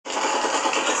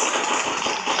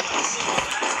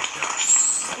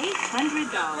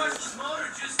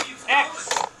$5. X.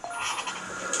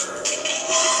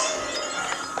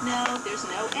 No, there's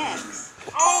no X.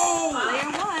 Oh!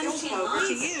 Player 1, over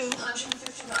to you.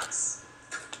 $150.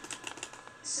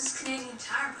 This is Canadian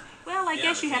Tire money. Well, I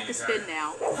guess you have to spin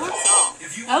now, or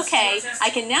solve. Okay, I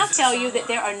can now tell you that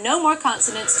there are no more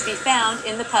consonants to be found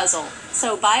in the puzzle.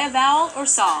 So buy a vowel or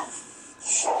solve.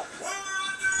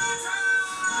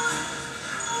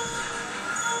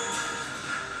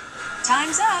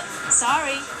 Time's up.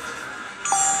 Sorry.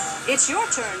 It's your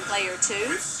turn, player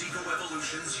 2.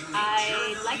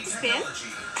 I'd like to spin.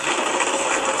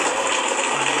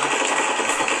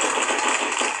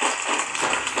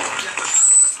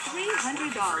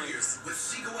 $300.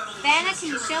 Vanna, can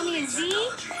you show me a Z?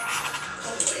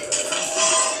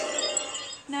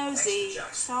 No Z.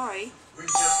 Sorry.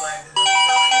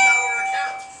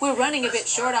 We're running a bit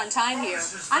short on time here.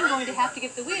 I'm going to have to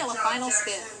give the wheel a final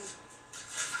spin.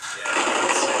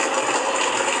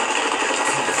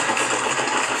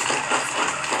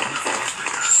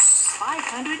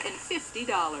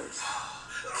 $550.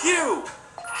 Q.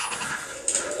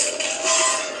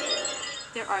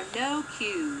 There are no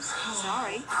Q's.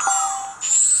 Sorry.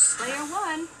 Player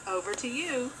 1, over to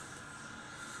you.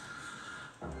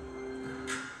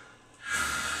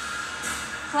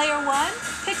 Player 1,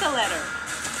 pick a letter.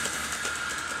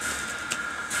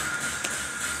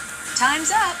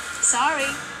 Time's up.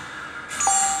 Sorry.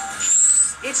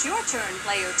 It's your turn,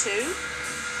 player 2.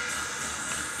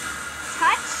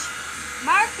 Touch,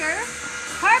 marker,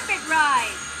 carpet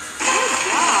ride. Good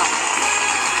job.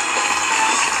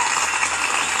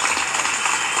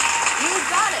 You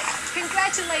got it.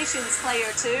 Congratulations,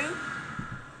 player 2.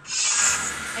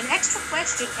 An extra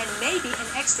question and maybe an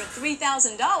extra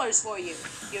 $3,000 for you.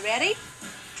 You ready?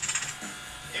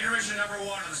 Iteration number 1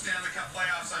 of the Stanley Cup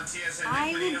playoffs on TSN.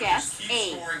 I will guess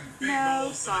A.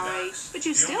 No, sorry, but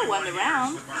you still won the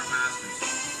round.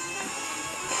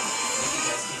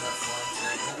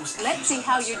 Let's see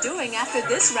how you're doing after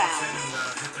this round.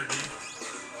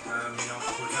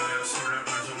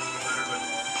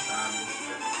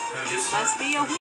 Must be a